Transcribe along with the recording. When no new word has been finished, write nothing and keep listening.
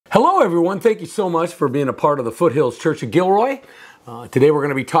Hello, everyone. Thank you so much for being a part of the Foothills Church of Gilroy. Today we're going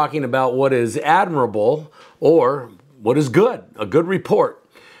to be talking about what is admirable or what is good, a good report.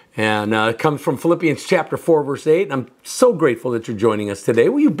 And it comes from Philippians chapter 4, verse 8. And I'm so grateful that you're joining us today.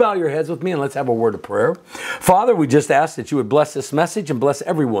 Will you bow your heads with me and let's have a word of prayer? Father, we just ask that you would bless this message and bless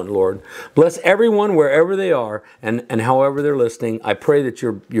everyone, Lord. Bless everyone wherever they are and however they're listening. I pray that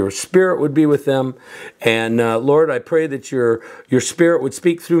your spirit would be with them. And Lord, I pray that your spirit would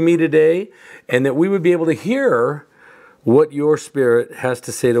speak through me today and that we would be able to hear what your spirit has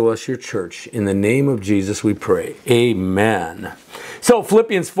to say to us, your church. In the name of Jesus, we pray. Amen. So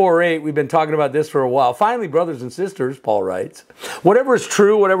Philippians 4:8, we've been talking about this for a while. Finally, brothers and sisters, Paul writes, whatever is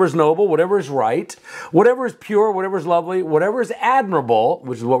true, whatever is noble, whatever is right, whatever is pure, whatever is lovely, whatever is admirable,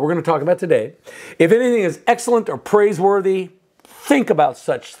 which is what we're going to talk about today, if anything is excellent or praiseworthy, think about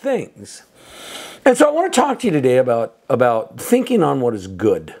such things. And so I want to talk to you today about thinking on what is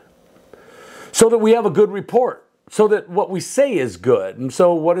good so that we have a good report. So that what we say is good. And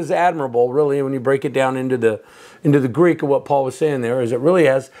so what is admirable, really, when you break it down into the Greek of what Paul was saying there, is it really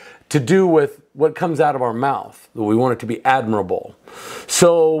has to do with what comes out of our mouth. We want it to be admirable.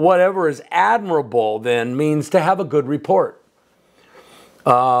 So whatever is admirable then means to have a good report.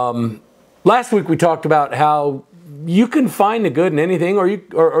 Last week we talked about how you can find the good in anything or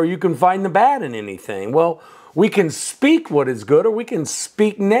you can find the bad in anything. Well, we can speak what is good or we can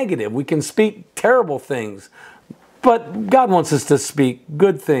speak negative. We can speak terrible things. But God wants us to speak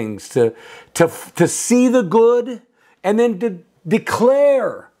good things, to see the good, and then to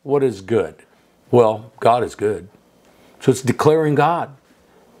declare what is good. Well, God is good. So it's declaring God.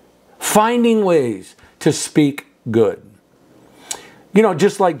 Finding ways to speak good. You know,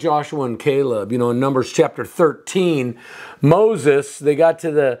 just like Joshua and Caleb, in Numbers chapter 13, Moses, they got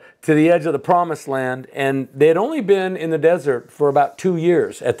to the edge of the promised land, and they had only been in the desert for about 2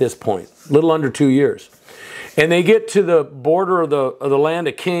 years at this point, a little under 2 years. And they get to the border of the land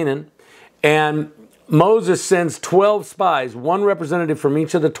of Canaan, and Moses sends 12 spies, one representative from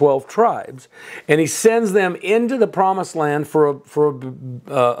each of the 12 tribes, and he sends them into the promised land for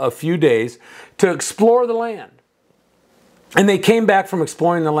a few days to explore the land. And they came back from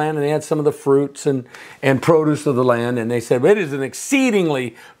exploring the land, and they had some of the fruits and produce of the land, and they said, it is an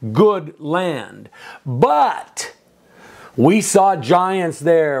exceedingly good land, but we saw giants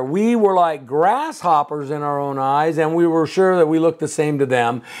there. We were like grasshoppers in our own eyes, and we were sure that we looked the same to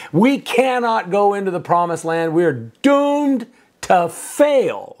them. We cannot go into the promised land. We are doomed to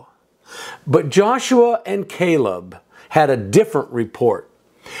fail. But Joshua and Caleb had a different report.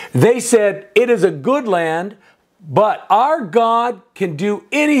 They said, it is a good land, but our God can do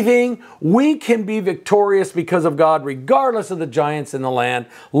anything. We can be victorious because of God, regardless of the giants in the land.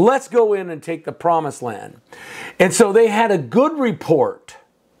 Let's go in and take the promised land. And so they had a good report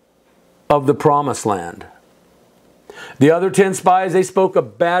of the promised land. The other 10 spies, they spoke a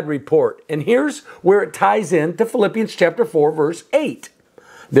bad report. And here's where it ties in to Philippians chapter 4, verse 8.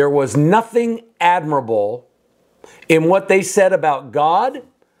 There was nothing admirable in what they said about God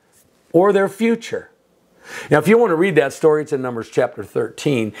or their future. Now, if you want to read that story, it's in Numbers chapter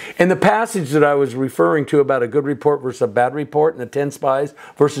 13. And the passage that I was referring to about a good report versus a bad report and the 10 spies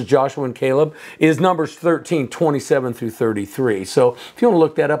versus Joshua and Caleb is Numbers 13, 27 through 33. So if you want to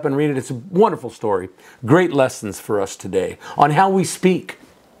look that up and read it, it's a wonderful story. Great lessons for us today on how we speak.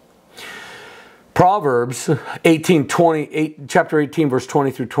 Proverbs chapter 18, verse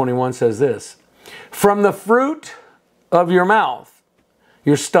 20 through 21 says this. From the fruit of your mouth,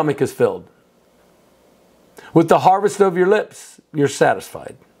 your stomach is filled. With the harvest of your lips, you're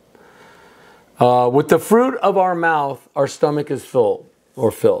satisfied. With the fruit of our mouth, our stomach is full or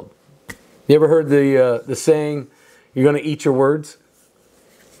filled. You ever heard the saying, you're going to eat your words?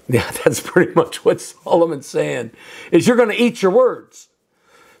 Yeah, that's pretty much what Solomon's saying, is you're going to eat your words.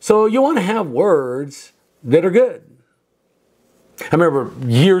 So you want to have words that are good. I remember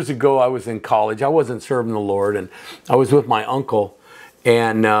years ago, I was in college. I wasn't serving the Lord, and I was with my uncle.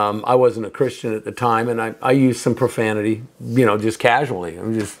 And I wasn't a Christian at the time, and I used some profanity, just casually. It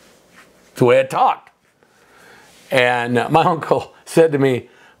was just the way I talked. And my uncle said to me,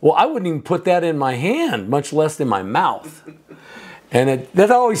 well, I wouldn't even put that in my hand, much less in my mouth. And that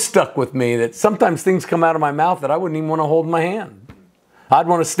always stuck with me, that sometimes things come out of my mouth that I wouldn't even want to hold in my hand. I'd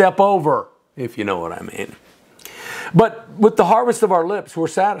want to step over, if you know what I mean. But with the harvest of our lips, we're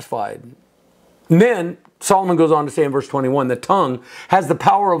satisfied. And then Solomon goes on to say in verse 21, the tongue has the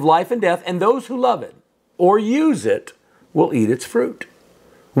power of life and death, and those who love it or use it will eat its fruit.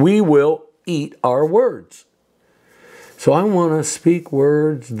 We will eat our words. So I want to speak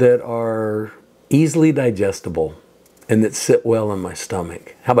words that are easily digestible and that sit well in my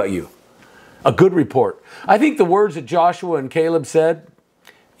stomach. How about you? A good report. I think the words that Joshua and Caleb said,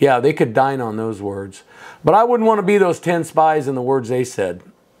 yeah, they could dine on those words. But I wouldn't want to be those 10 spies in the words they said.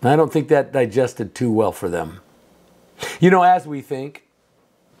 I don't think that digested too well for them. You know, as we think,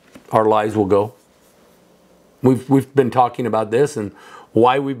 our lives will go. We've been talking about this and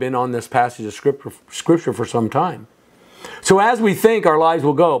why we've been on this passage of scripture for some time. So as we think, our lives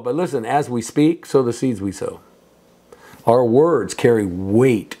will go. But listen, as we speak, so the seeds we sow. Our words carry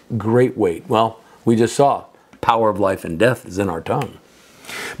weight, great weight. Well, we just saw power of life and death is in our tongue.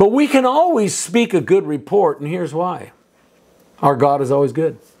 But we can always speak a good report, and here's why. Our God is always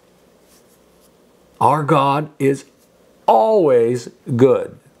good. Our God is always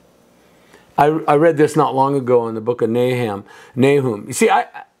good. I read this not long ago in the book of Nahum. You see,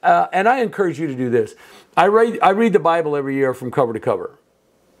 and I encourage you to do this. I read the Bible every year from cover to cover.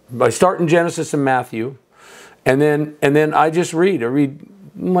 I start in Genesis and Matthew, and then I just read. I read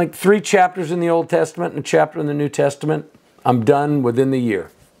like 3 chapters in the Old Testament and a chapter in the New Testament. I'm done within the year.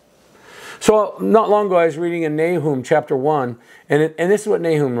 So not long ago, I was reading in Nahum chapter 1, and this is what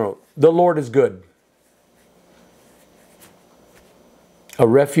Nahum wrote. The Lord is good, a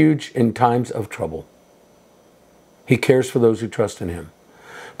refuge in times of trouble. He cares for those who trust in Him.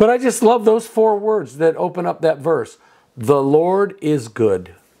 But I just love those 4 words that open up that verse. The Lord is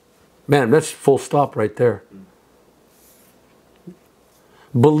good. Man, that's full stop right there.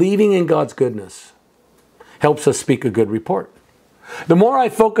 Believing in God's goodness helps us speak a good report. The more I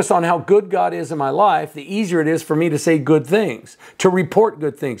focus on how good God is in my life, the easier it is for me to say good things, to report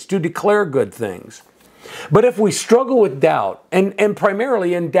good things, to declare good things. But if we struggle with doubt, and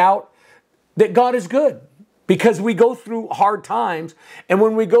primarily in doubt that God is good, because we go through hard times, and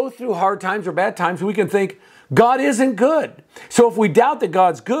when we go through hard times or bad times, we can think, God isn't good. So if we doubt that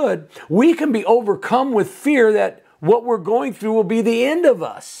God's good, we can be overcome with fear that what we're going through will be the end of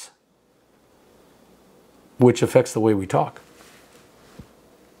us, which affects the way we talk.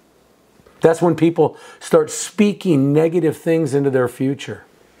 That's when people start speaking negative things into their future.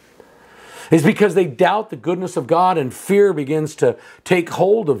 It's because they doubt the goodness of God and fear begins to take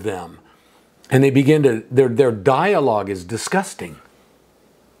hold of them. And they begin to, their dialogue is disgusting.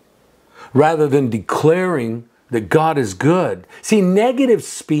 Rather than declaring that God is good. See, negative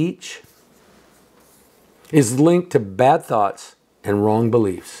speech is linked to bad thoughts and wrong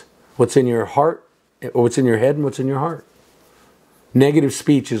beliefs. What's in your heart, what's in your head and what's in your heart. Negative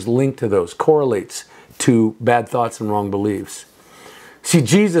speech is linked to those, correlates to bad thoughts and wrong beliefs. See,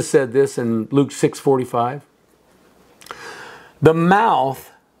 Jesus said this in Luke 6:45. The mouth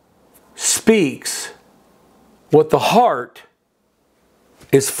speaks what the heart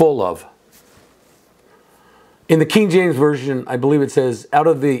is full of. In the King James Version, I believe it says, out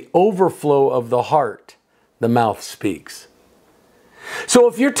of the overflow of the heart, the mouth speaks. So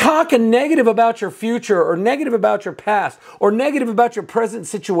if you're talking negative about your future or negative about your past or negative about your present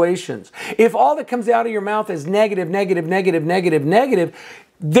situations, if all that comes out of your mouth is negative, negative, negative, negative, negative,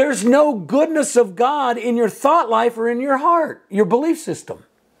 there's no goodness of God in your thought life or in your heart, your belief system.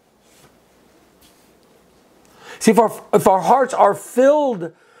 See, if our hearts are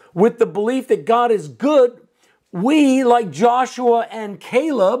filled with the belief that God is good, we, like Joshua and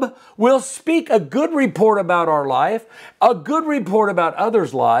Caleb, will speak a good report about our life, a good report about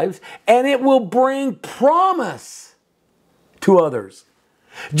others' lives, and it will bring promise to others.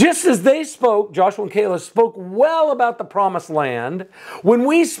 Just as they spoke, Joshua and Caleb spoke well about the promised land, when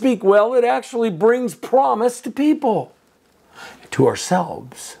we speak well, it actually brings promise to people, to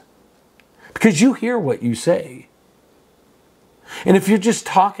ourselves. Because you hear what you say. And if you're just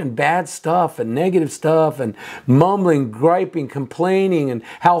talking bad stuff and negative stuff and mumbling, griping, complaining and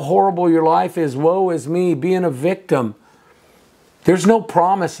how horrible your life is, woe is me, being a victim, there's no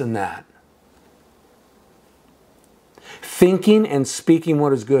promise in that. Thinking and speaking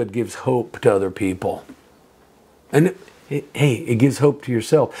what is good gives hope to other people. And it gives hope to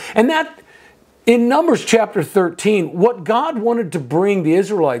yourself. And that, in Numbers chapter 13, what God wanted to bring the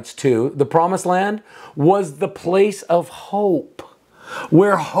Israelites to, the promised land, was the place of hope,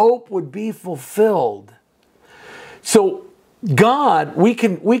 where hope would be fulfilled. So God, we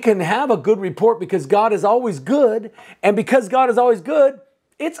can have a good report because God is always good, and because God is always good,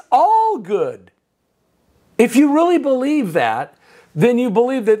 it's all good. If you really believe that, then you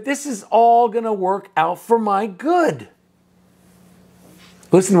believe that this is all going to work out for my good.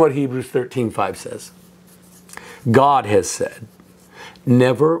 Listen to what Hebrews 13:5 says. God has said,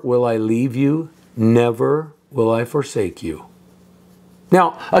 never will I leave you, never will I forsake you.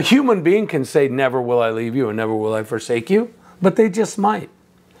 Now, a human being can say, never will I leave you and never will I forsake you, but they just might.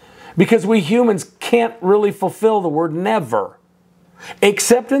 Because we humans can't really fulfill the word never,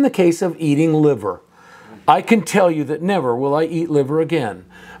 except in the case of eating liver. I can tell you that never will I eat liver again.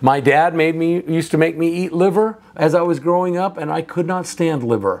 My dad used to make me eat liver as I was growing up, and I could not stand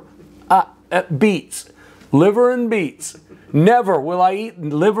liver. Beets. Liver and beets. Never will I eat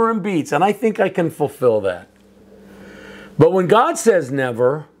liver and beets, and I think I can fulfill that. But when God says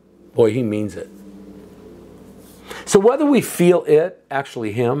never, boy, He means it. So whether we feel it,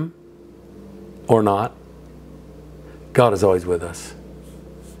 actually Him, or not, God is always with us.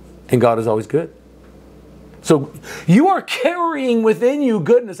 And God is always good. So you are carrying within you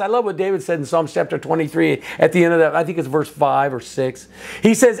goodness. I love what David said in Psalms chapter 23 at the end of that. I think it's verse 5 or 6.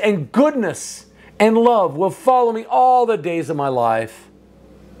 He says, and goodness and love will follow me all the days of my life.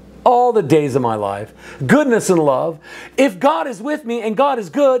 All the days of my life. Goodness and love. If God is with me and God is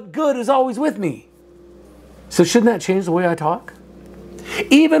good, good is always with me. So shouldn't that change the way I talk?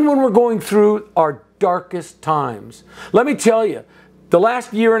 Even when we're going through our darkest times. Let me tell you, the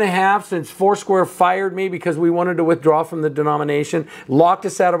last year and a half since Foursquare fired me because we wanted to withdraw from the denomination, locked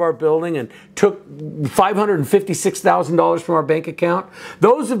us out of our building and took $556,000 from our bank account.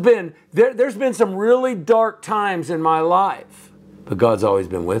 Those have been, there's been some really dark times in my life, but God's always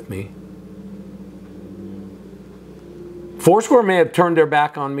been with me. Foursquare may have turned their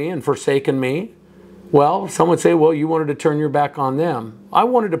back on me and forsaken me. Well, some would say, well, you wanted to turn your back on them. I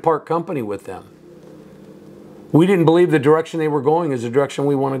wanted to part company with them. We didn't believe the direction they were going is the direction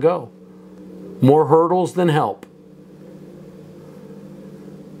we want to go. More hurdles than help.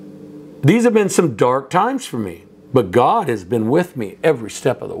 These have been some dark times for me, but God has been with me every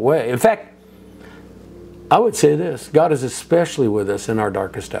step of the way. In fact, I would say this, God is especially with us in our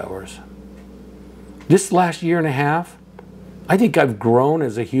darkest hours. This last year and a half, I think I've grown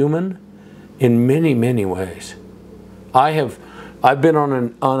as a human in many, many ways. I've been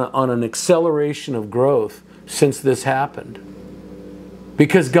on an acceleration of growth since this happened.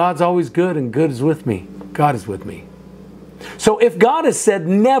 Because God's always good and good is with me. God is with me. So if God has said,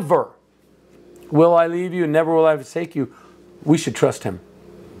 never will I leave you, never will I forsake you, we should trust Him.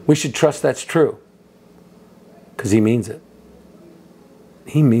 We should trust that's true. Because He means it.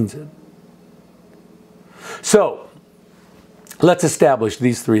 He means it. So, let's establish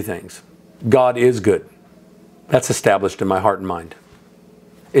these three things. God is good. That's established in my heart and mind.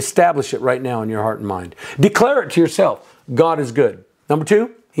 Establish it right now in your heart and mind. Declare it to yourself. God is good. Number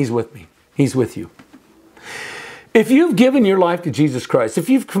two, He's with me. He's with you. If you've given your life to Jesus Christ, if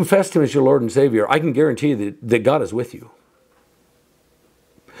you've confessed Him as your Lord and Savior, I can guarantee you that God is with you.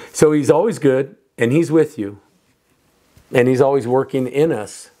 So He's always good, and He's with you. And He's always working in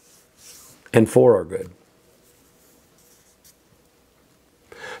us and for our good.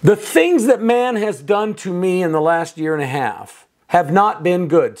 The things that man has done to me in the last year and a half have not been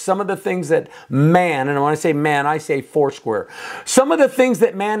good. Some of the things that man, and when I say man, I say Foursquare. Some of the things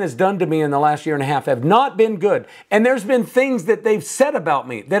that man has done to me in the last year and a half have not been good. And there's been things that they've said about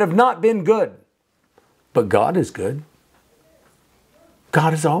me that have not been good. But God is good.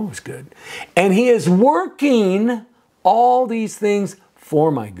 God is always good. And He is working all these things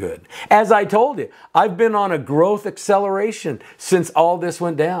for my good. As I told you, I've been on a growth acceleration since all this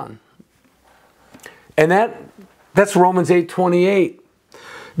went down. And that's Romans 8:28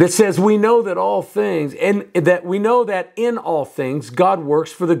 that says we know that all things, and that we know that in all things God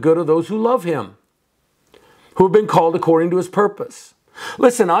works for the good of those who love Him, who have been called according to His purpose.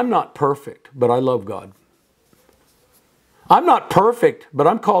 Listen, I'm not perfect, but I love God. I'm not perfect, but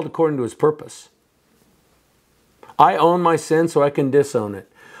I'm called according to His purpose. I own my sin so I can disown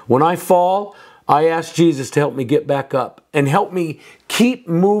it. When I fall, I ask Jesus to help me get back up and help me keep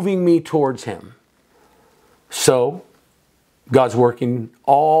moving me towards Him. So, God's working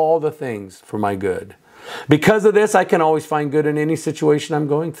all the things for my good. Because of this, I can always find good in any situation I'm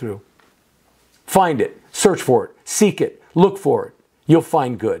going through. Find it, search for it, seek it, look for it. You'll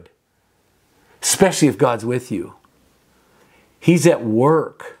find good. Especially if God's with you. He's at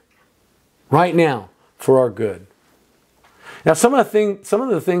work right now for our good. Now, some of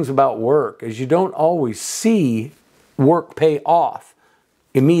the things about work is you don't always see work pay off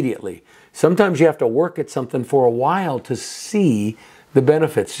immediately. Sometimes you have to work at something for a while to see the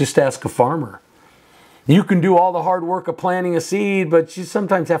benefits. Just ask a farmer. You can do all the hard work of planting a seed, but you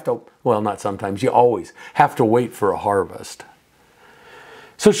sometimes have to, well, not sometimes, you always have to wait for a harvest.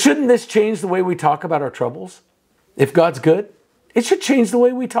 So shouldn't this change the way we talk about our troubles? If God's good, it should change the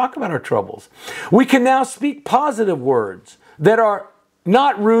way we talk about our troubles. We can now speak positive words that are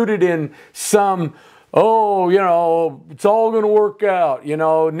not rooted in some, oh, you know, it's all going to work out, you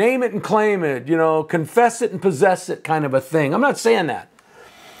know, name it and claim it, you know, confess it and possess it kind of a thing. I'm not saying that.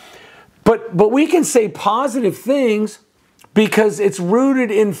 But we can say positive things because it's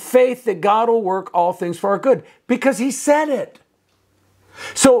rooted in faith that God will work all things for our good, because He said it.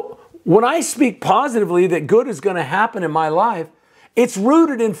 So when I speak positively that good is going to happen in my life, it's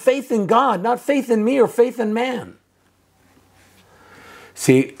rooted in faith in God, not faith in me or faith in man.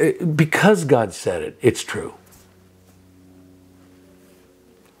 See, because God said it, it's true.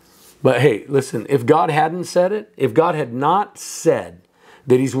 But hey, listen, if God hadn't said it, if God had not said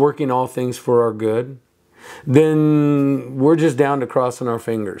that He's working all things for our good, then we're just down to crossing our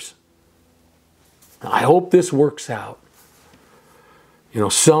fingers. I hope this works out. You know,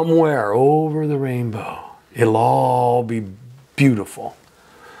 somewhere over the rainbow, it'll all be beautiful.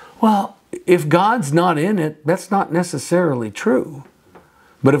 Well, if God's not in it, that's not necessarily true.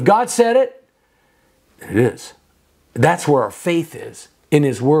 But if God said it, it is. That's where our faith is, in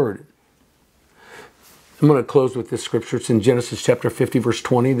His Word. I'm going to close with this scripture. It's in Genesis chapter 50, verse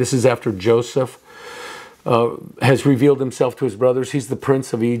 20. This is after Joseph has revealed himself to his brothers. He's the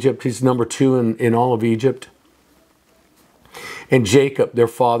prince of Egypt. He's number 2 in all of Egypt. And Jacob, their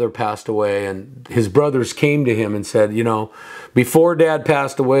father, passed away. And his brothers came to him and said, you know, before Dad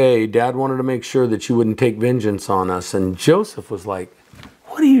passed away, Dad wanted to make sure that you wouldn't take vengeance on us. And Joseph was like,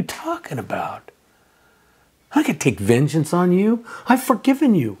 what are you talking about? I could take vengeance on you. I've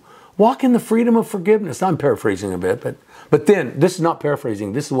forgiven you. Walk in the freedom of forgiveness. I'm paraphrasing a bit, but then, this is not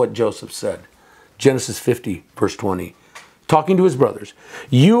paraphrasing. This is what Joseph said. Genesis 50, verse 20. Talking to his brothers.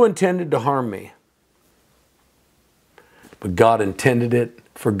 You intended to harm me, but God intended it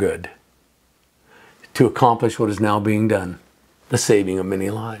for good, to accomplish what is now being done, the saving of many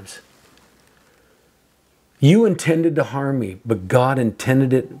lives. You intended to harm me, but God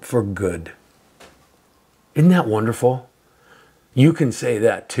intended it for good. Isn't that wonderful? You can say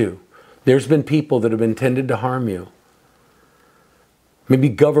that too. There's been people that have intended to harm you. Maybe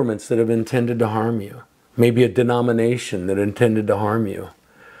governments that have intended to harm you. Maybe a denomination that intended to harm you.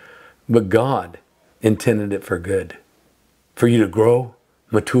 But God intended it for good. For you to grow,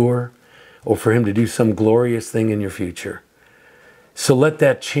 mature, or for Him to do some glorious thing in your future. So let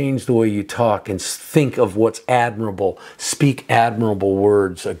that change the way you talk and think of what's admirable. Speak admirable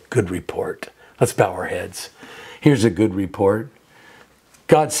words, a good report. Let's bow our heads. Here's a good report.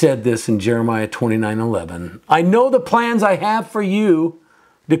 God said this in Jeremiah 29:11. I know the plans I have for you,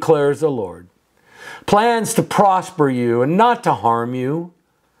 declares the Lord. Plans to prosper you and not to harm you.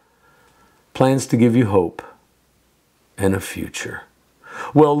 Plans to give you hope and a future.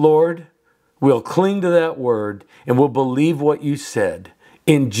 Well, Lord, we'll cling to that word and we'll believe what you said.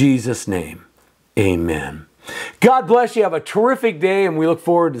 In Jesus' name, amen. God bless you. Have a terrific day, and we look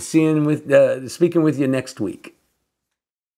forward to speaking with you next week.